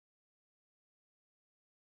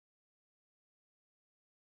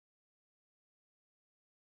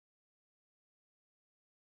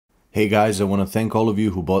Hey guys, I want to thank all of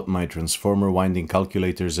you who bought my transformer winding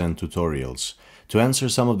calculators and tutorials. To answer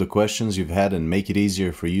some of the questions you've had and make it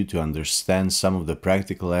easier for you to understand some of the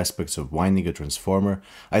practical aspects of winding a transformer,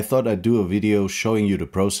 I thought I'd do a video showing you the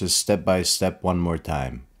process step by step one more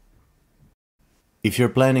time. If you're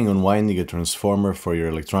planning on winding a transformer for your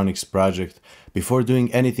electronics project, before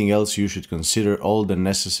doing anything else you should consider all the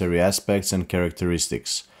necessary aspects and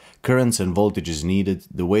characteristics. Currents and voltages needed,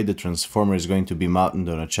 the way the transformer is going to be mounted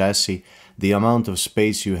on a chassis, the amount of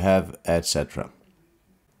space you have, etc.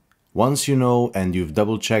 Once you know and you've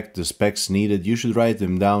double-checked the specs needed, you should write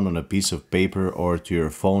them down on a piece of paper or to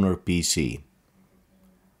your phone or PC.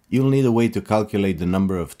 You'll need a way to calculate the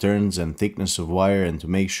number of turns and thickness of wire and to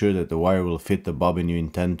make sure that the wire will fit the bobbin you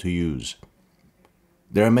intend to use.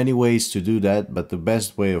 There are many ways to do that, but the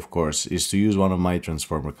best way, of course, is to use one of my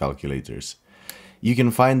transformer calculators. You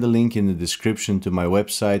can find the link in the description to my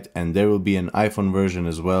website, and there will be an iPhone version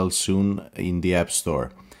as well soon in the App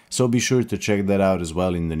Store, so be sure to check that out as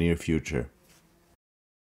well in the near future.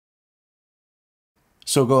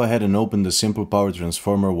 So go ahead and open the Simple Power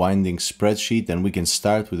Transformer winding spreadsheet and we can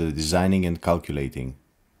start with the designing and calculating.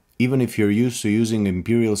 Even if you're used to using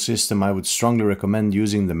imperial system, I would strongly recommend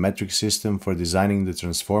using the metric system for designing the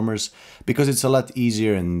transformers because it's a lot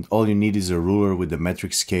easier and all you need is a ruler with the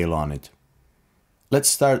metric scale on it. Let's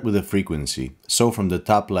start with the frequency. So from the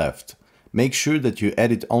top left, make sure that you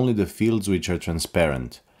edit only the fields which are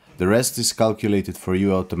transparent. The rest is calculated for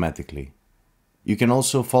you automatically. You can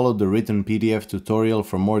also follow the written PDF tutorial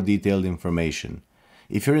for more detailed information.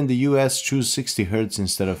 If you're in the US, choose 60 Hz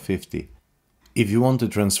instead of 50. If you want a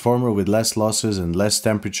transformer with less losses and less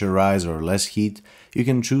temperature rise or less heat, you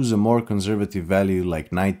can choose a more conservative value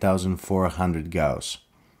like 9400 Gauss.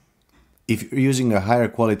 If you're using a higher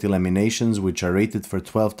quality laminations which are rated for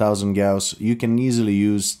 12,000 Gauss, you can easily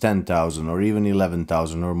use 10,000 or even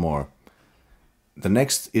 11,000 or more. The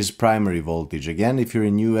next is primary voltage. Again, if you're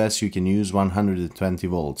in US, you can use 120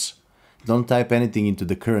 volts. Don't type anything into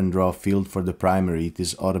the current draw field for the primary, it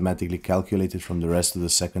is automatically calculated from the rest of the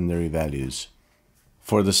secondary values.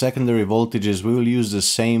 For the secondary voltages, we will use the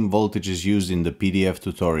same voltages used in the PDF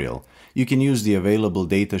tutorial. You can use the available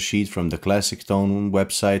data sheet from the Classic Tone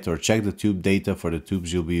website or check the tube data for the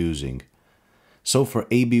tubes you'll be using. So for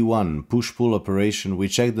AB1, push-pull operation, we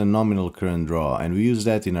check the nominal current draw and we use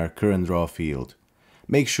that in our current draw field.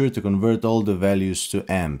 Make sure to convert all the values to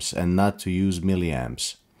amps and not to use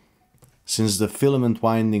milliamps. Since the filament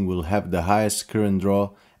winding will have the highest current draw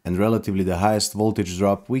and relatively the highest voltage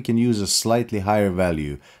drop, we can use a slightly higher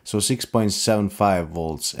value, so 6.75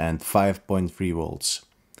 volts and 5.3 volts.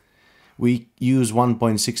 We use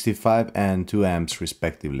 1.65 and 2 amps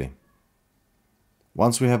respectively.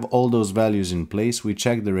 Once we have all those values in place, we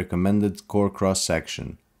check the recommended core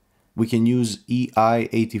cross-section. We can use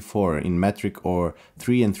EI84 in metric or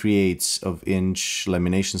 3 3/8 of inch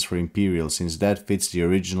laminations for imperial, since that fits the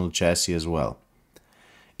original chassis as well.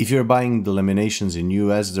 If you're buying the laminations in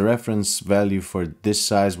US, the reference value for this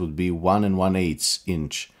size would be 1 1/8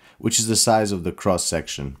 inch, which is the size of the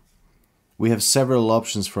cross-section. We have several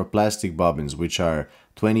options for plastic bobbins, which are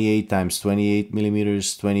 28 x 28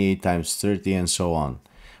 mm, 28 x 30 and so on.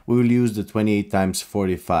 We will use the 28 x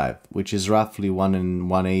 45, which is roughly 1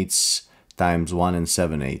 1/8 x 1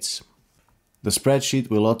 7/8. The spreadsheet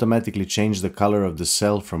will automatically change the color of the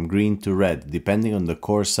cell from green to red, depending on the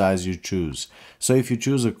core size you choose. So if you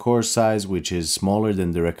choose a core size which is smaller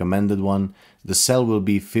than the recommended one, the cell will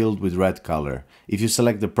be filled with red color. If you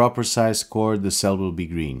select the proper size core, the cell will be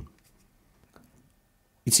green.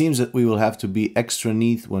 It seems that we will have to be extra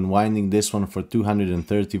neat when winding this one for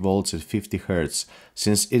 230 volts at 50 Hz,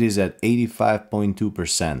 since it is at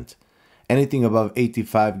 85.2%. Anything above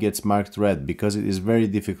 85 gets marked red because it is very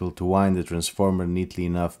difficult to wind the transformer neatly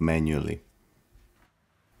enough manually.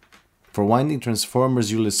 For winding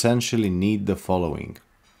transformers, you'll essentially need the following: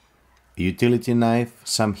 a utility knife,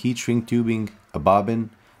 some heat shrink tubing, a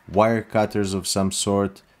bobbin, wire cutters of some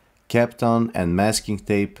sort, Kapton and masking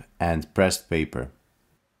tape, and pressed paper.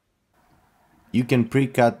 You can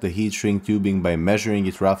pre-cut the heat shrink tubing by measuring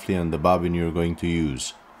it roughly on the bobbin you're going to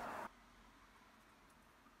use.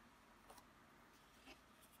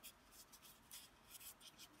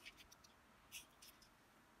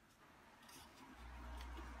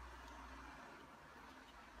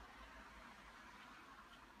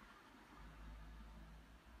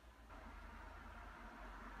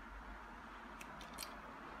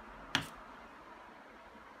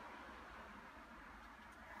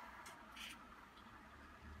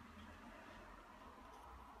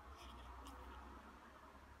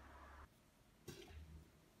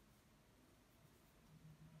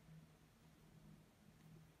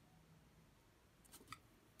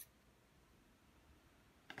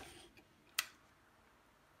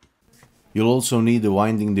 You'll also need a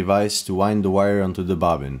winding device to wind the wire onto the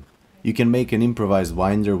bobbin. You can make an improvised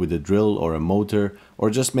winder with a drill or a motor, or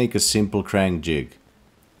just make a simple crank jig.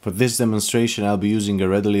 For this demonstration I'll be using a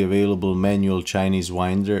readily available manual Chinese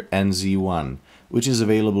winder NZ1, which is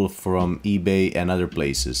available from eBay and other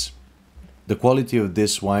places. The quality of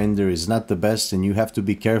this winder is not the best and you have to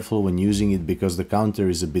be careful when using it because the counter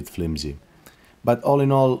is a bit flimsy. But all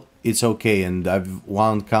in all, it's okay, and I've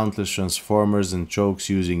wound countless transformers and chokes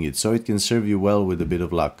using it, so it can serve you well with a bit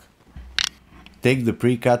of luck. Take the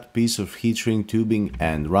pre-cut piece of heat shrink tubing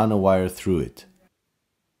and run a wire through it.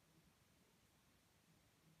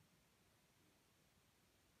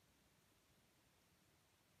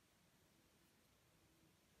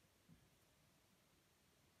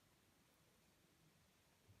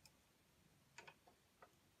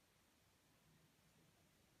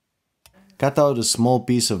 Cut out a small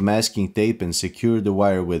piece of masking tape and secure the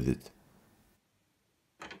wire with it.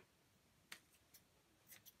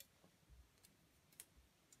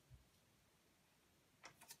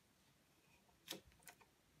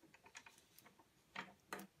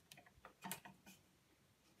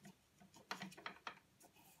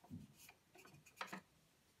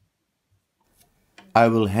 I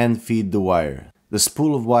will hand feed the wire. The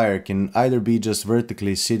spool of wire can either be just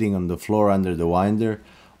vertically sitting on the floor under the winder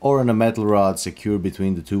or on a metal rod secured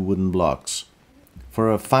between the two wooden blocks.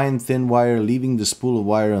 For a fine thin wire, leaving the spool of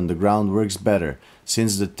wire on the ground works better,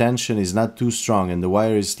 since the tension is not too strong and the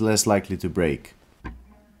wire is less likely to break.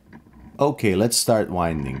 Okay, let's start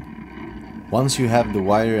winding. Once you have the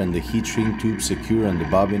wire and the heat shrink tube secure on the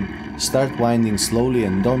bobbin, start winding slowly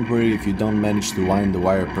and don't worry if you don't manage to wind the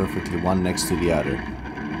wire perfectly one next to the other.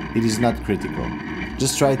 It is not critical.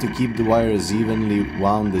 Just try to keep the wire as evenly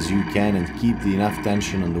wound as you can and keep enough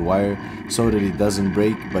tension on the wire so that it doesn't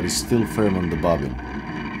break but is still firm on the bobbin.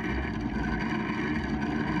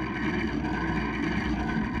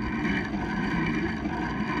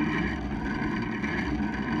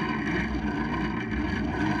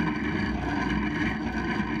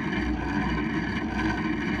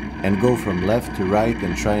 And go from left to right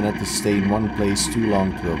and try not to stay in one place too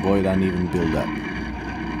long to avoid uneven buildup.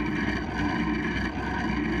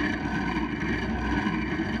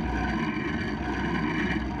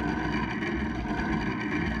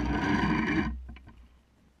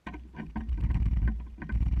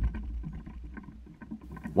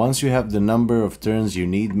 Once you have the number of turns you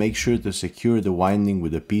need, make sure to secure the winding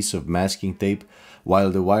with a piece of masking tape while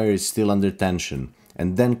the wire is still under tension,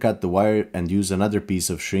 and then cut the wire and use another piece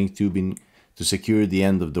of shrink tubing to secure the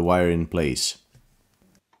end of the wire in place.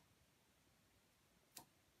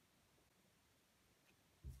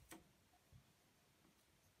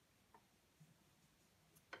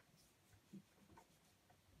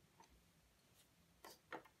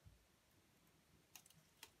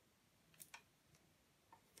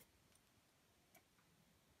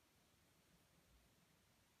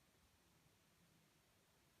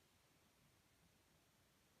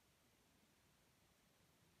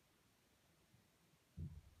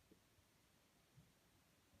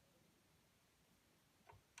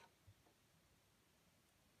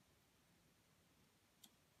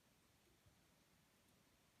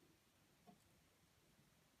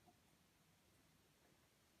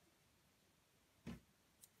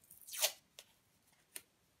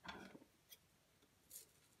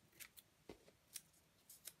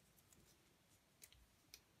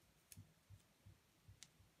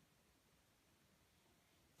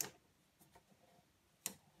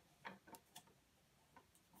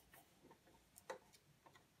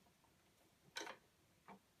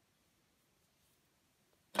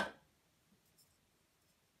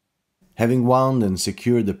 Having wound and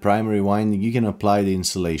secured the primary winding, you can apply the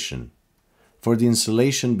insulation. For the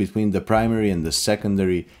insulation between the primary and the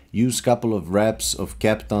secondary, use couple of wraps of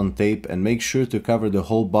Kapton tape and make sure to cover the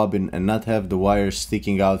whole bobbin and not have the wires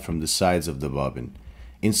sticking out from the sides of the bobbin.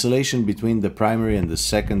 Insulation between the primary and the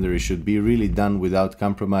secondary should be really done without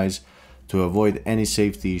compromise to avoid any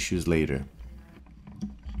safety issues later.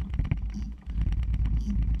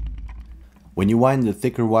 When you wind the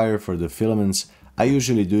thicker wire for the filaments, I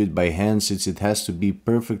usually do it by hand since it has to be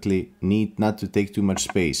perfectly neat not to take too much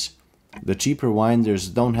space. The cheaper winders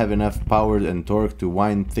don't have enough power and torque to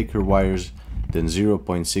wind thicker wires than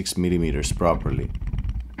 0.6 mm properly.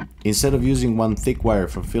 Instead of using one thick wire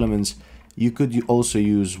for filaments, you could also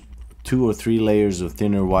use 2 or 3 layers of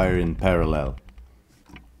thinner wire in parallel.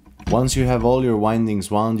 Once you have all your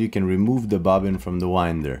windings wound, you can remove the bobbin from the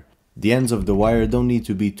winder. The ends of the wire don't need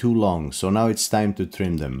to be too long, so now it's time to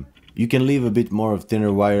trim them. You can leave a bit more of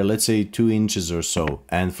thinner wire, let's say 2 inches or so,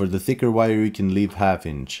 and for the thicker wire you can leave ½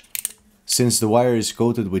 inch. Since the wire is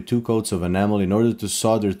coated with 2 coats of enamel, in order to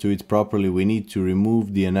solder to it properly we need to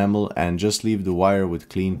remove the enamel and just leave the wire with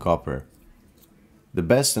clean copper. The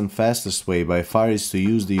best and fastest way by far is to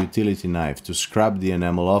use the utility knife to scrub the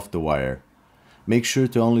enamel off the wire. Make sure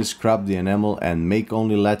to only scrub the enamel and make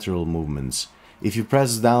only lateral movements. If you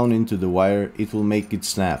press down into the wire, it will make it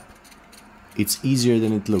snap. It's easier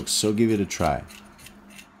than it looks, so give it a try.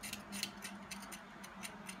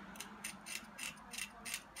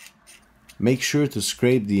 Make sure to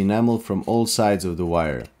scrape the enamel from all sides of the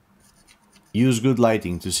wire. Use good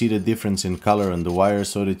lighting to see the difference in color on the wire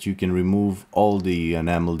so that you can remove all the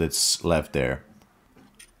enamel that's left there.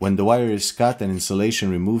 When the wire is cut and insulation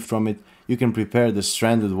removed from it, you can prepare the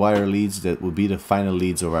stranded wire leads that will be the final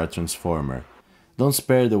leads of our transformer. Don't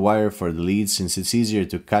spare the wire for the leads since it's easier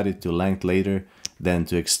to cut it to length later than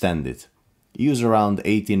to extend it. Use around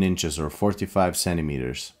 18 inches or 45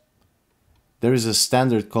 centimeters. There is a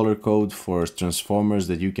standard color code for transformers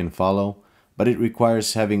that you can follow, but it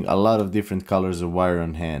requires having a lot of different colors of wire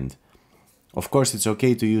on hand. Of course, it's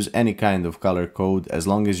okay to use any kind of color code as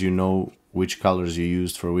long as you know which colors you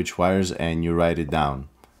used for which wires and you write it down.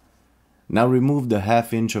 Now remove the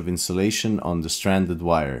 ½ inch of insulation on the stranded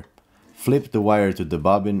wire. Flip the wire to the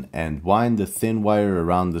bobbin and wind the thin wire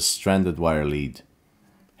around the stranded wire lead.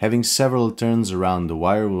 Having several turns around the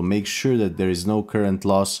wire will make sure that there is no current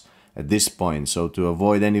loss at this point, so to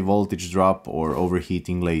avoid any voltage drop or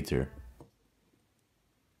overheating later.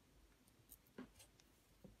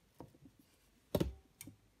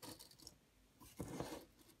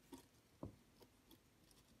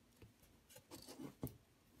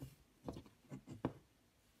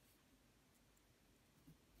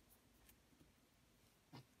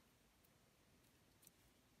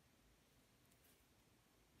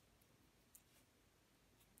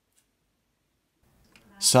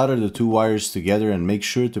 Solder the 2 wires together and make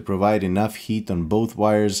sure to provide enough heat on both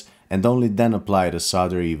wires and only then apply the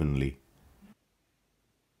solder evenly.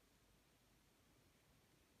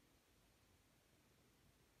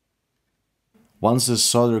 Once the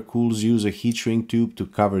solder cools, use a heat shrink tube to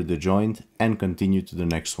cover the joint and continue to the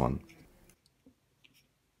next one.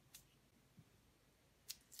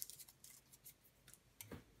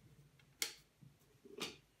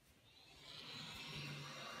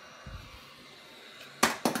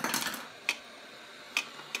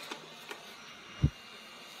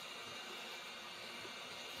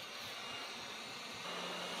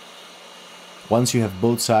 Once you have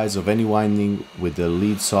both sides of any winding with the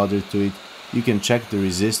lead soldered to it, you can check the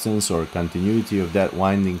resistance or continuity of that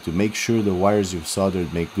winding to make sure the wires you've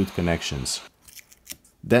soldered make good connections.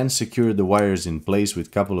 Then secure the wires in place with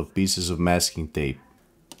a couple of pieces of masking tape.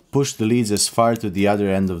 Push the leads as far to the other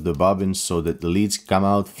end of the bobbin so that the leads come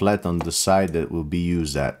out flat on the side that will be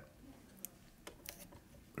used at.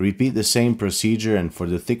 Repeat the same procedure and for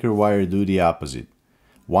the thicker wire do the opposite.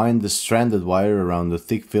 Wind the stranded wire around the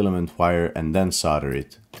thick filament wire and then solder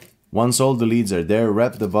it. Once all the leads are there,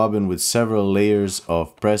 wrap the bobbin with several layers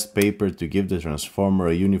of pressed paper to give the transformer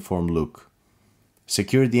a uniform look.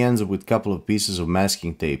 Secure the ends with a couple of pieces of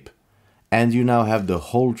masking tape. And you now have the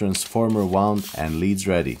whole transformer wound and leads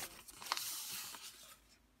ready.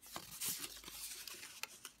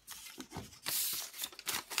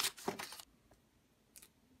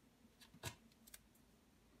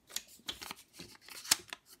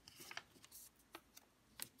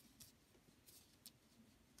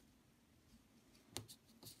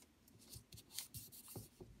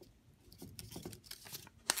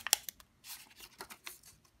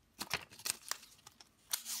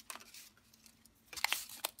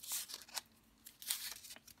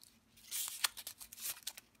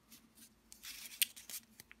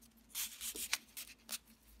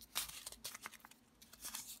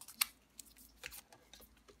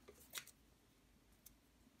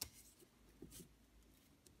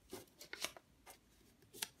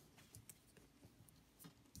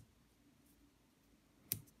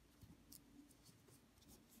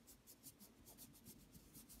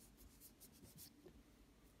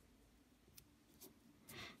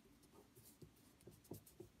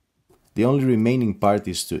 The only remaining part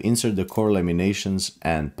is to insert the core laminations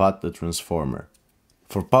and pot the transformer.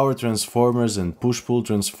 For power transformers and push-pull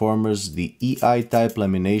transformers, the EI type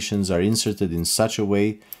laminations are inserted in such a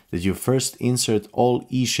way that you first insert all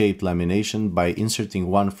E-shaped lamination by inserting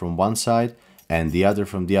one from one side and the other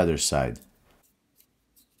from the other side.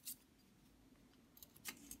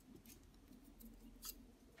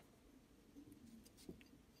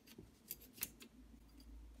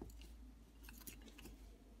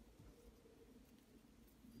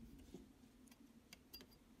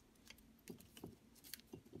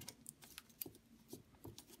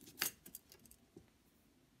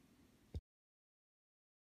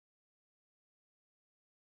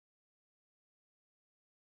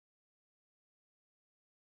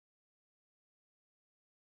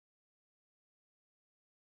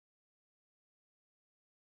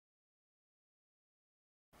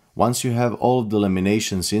 Once you have all of the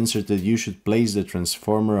laminations inserted, you should place the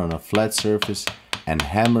transformer on a flat surface and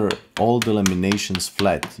hammer all the laminations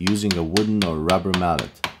flat using a wooden or rubber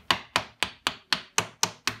mallet.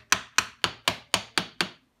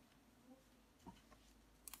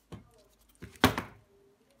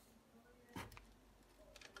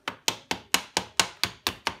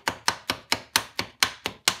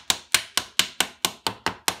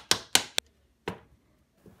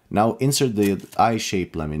 Now insert the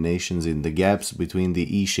I-shaped laminations in the gaps between the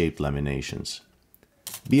E-shaped laminations.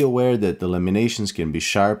 Be aware that the laminations can be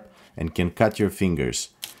sharp and can cut your fingers.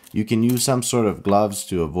 You can use some sort of gloves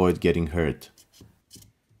to avoid getting hurt.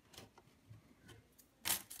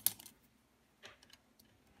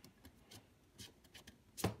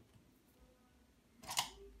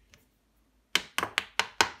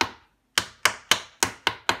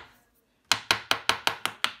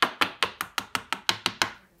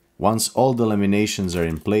 Once all the laminations are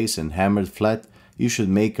in place and hammered flat, you should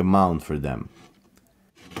make a mount for them.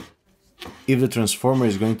 If the transformer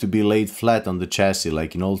is going to be laid flat on the chassis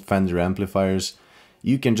like in old Fender amplifiers,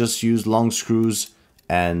 you can just use long screws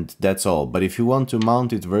and that's all. But if you want to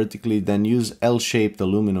mount it vertically, then use L-shaped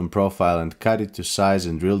aluminum profile and cut it to size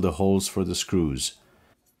and drill the holes for the screws.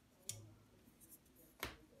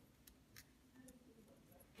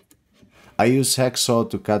 I use hacksaw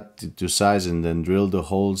to cut it to size and then drill the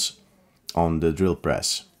holes on the drill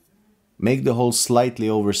press. Make the holes slightly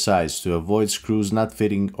oversized to avoid screws not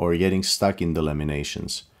fitting or getting stuck in the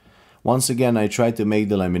laminations. Once again, I try to make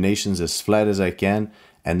the laminations as flat as I can,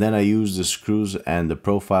 and then I use the screws and the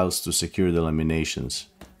profiles to secure the laminations.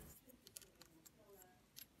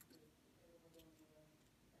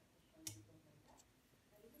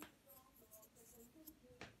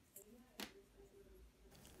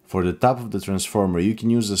 For the top of the transformer, you can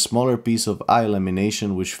use a smaller piece of I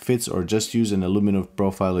lamination which fits, or just use an aluminum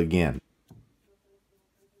profile again.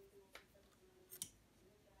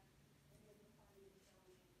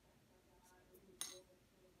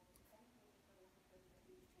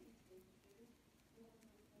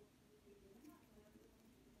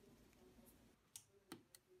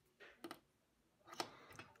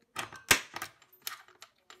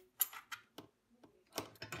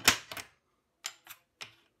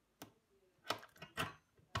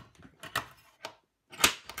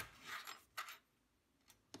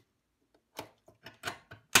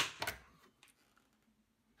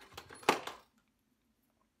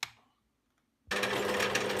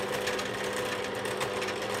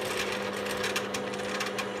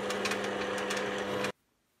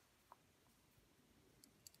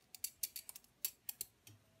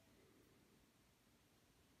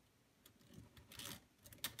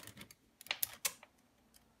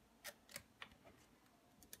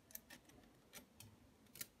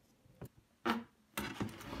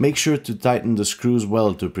 Make sure to tighten the screws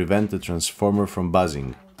well to prevent the transformer from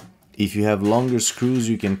buzzing. If you have longer screws,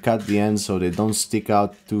 you can cut the ends so they don't stick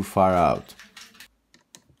out too far out.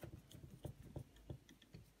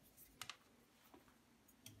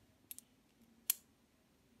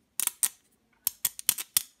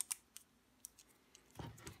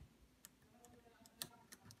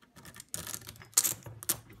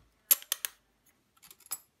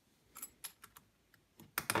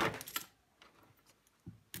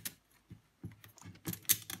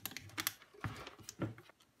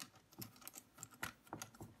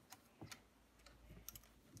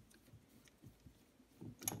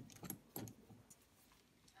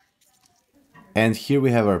 And here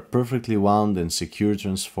we have our perfectly wound and secure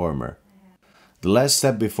transformer. The last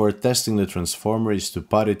step before testing the transformer is to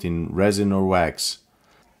pot it in resin or wax.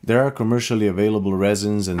 There are commercially available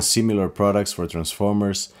resins and similar products for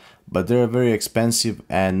transformers, but they are very expensive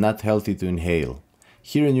and not healthy to inhale.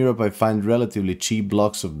 Here in Europe I find relatively cheap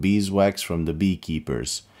blocks of beeswax from the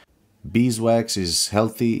beekeepers. Beeswax is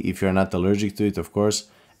healthy if you're not allergic to it, of course,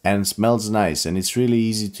 and smells nice, and it's really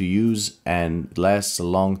easy to use and lasts a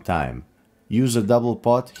long time. Use a double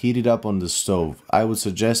pot, heat it up on the stove. I would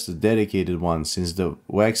suggest a dedicated one since the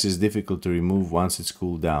wax is difficult to remove once it's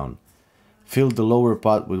cooled down. Fill the lower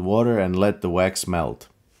pot with water and let the wax melt.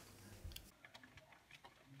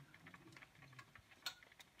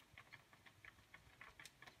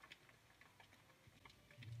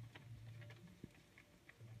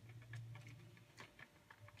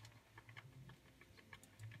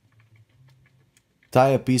 Tie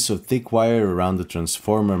a piece of thick wire around the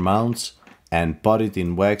transformer mounts and pot it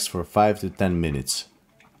in wax for 5 to 10 minutes.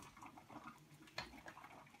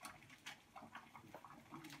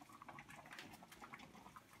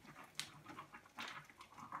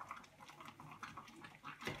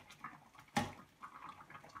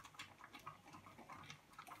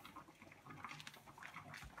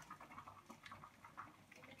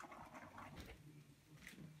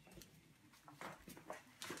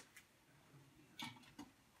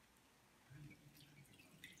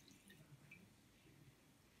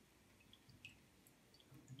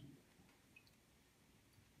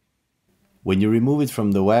 When you remove it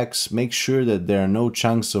from the wax, make sure that there are no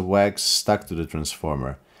chunks of wax stuck to the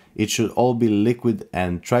transformer. It should all be liquid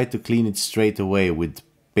and try to clean it straight away with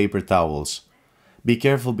paper towels. Be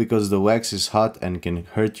careful because the wax is hot and can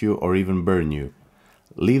hurt you or even burn you.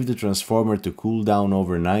 Leave the transformer to cool down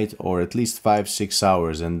overnight or at least 5-6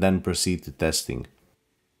 hours and then proceed to testing.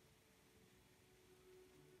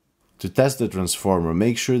 To test the transformer,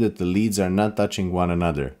 make sure that the leads are not touching one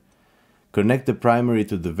another. Connect the primary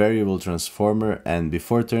to the variable transformer and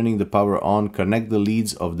before turning the power on, connect the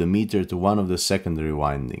leads of the meter to one of the secondary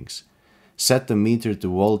windings. Set the meter to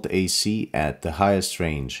volt AC at the highest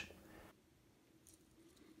range.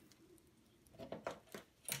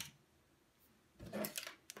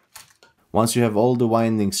 Once you have all the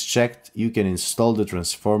windings checked, you can install the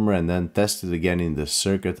transformer and then test it again in the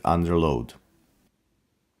circuit under load.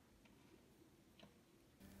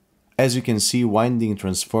 As you can see, winding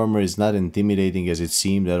transformer is not intimidating as it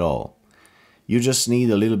seemed at all. You just need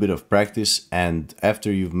a little bit of practice, and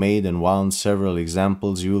after you've made and wound several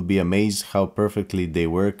examples, you will be amazed how perfectly they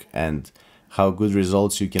work and how good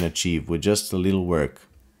results you can achieve with just a little work.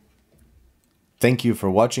 Thank you for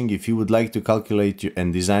watching. If you would like to calculate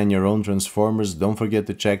and design your own transformers, don't forget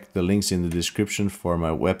to check the links in the description for my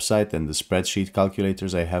website and the spreadsheet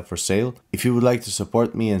calculators I have for sale. If you would like to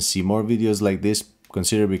support me and see more videos like this,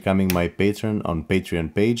 consider becoming my patron on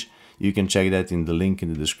Patreon page. You can check that in the link in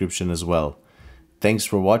the description as well. Thanks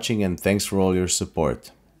for watching and thanks for all your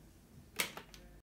support.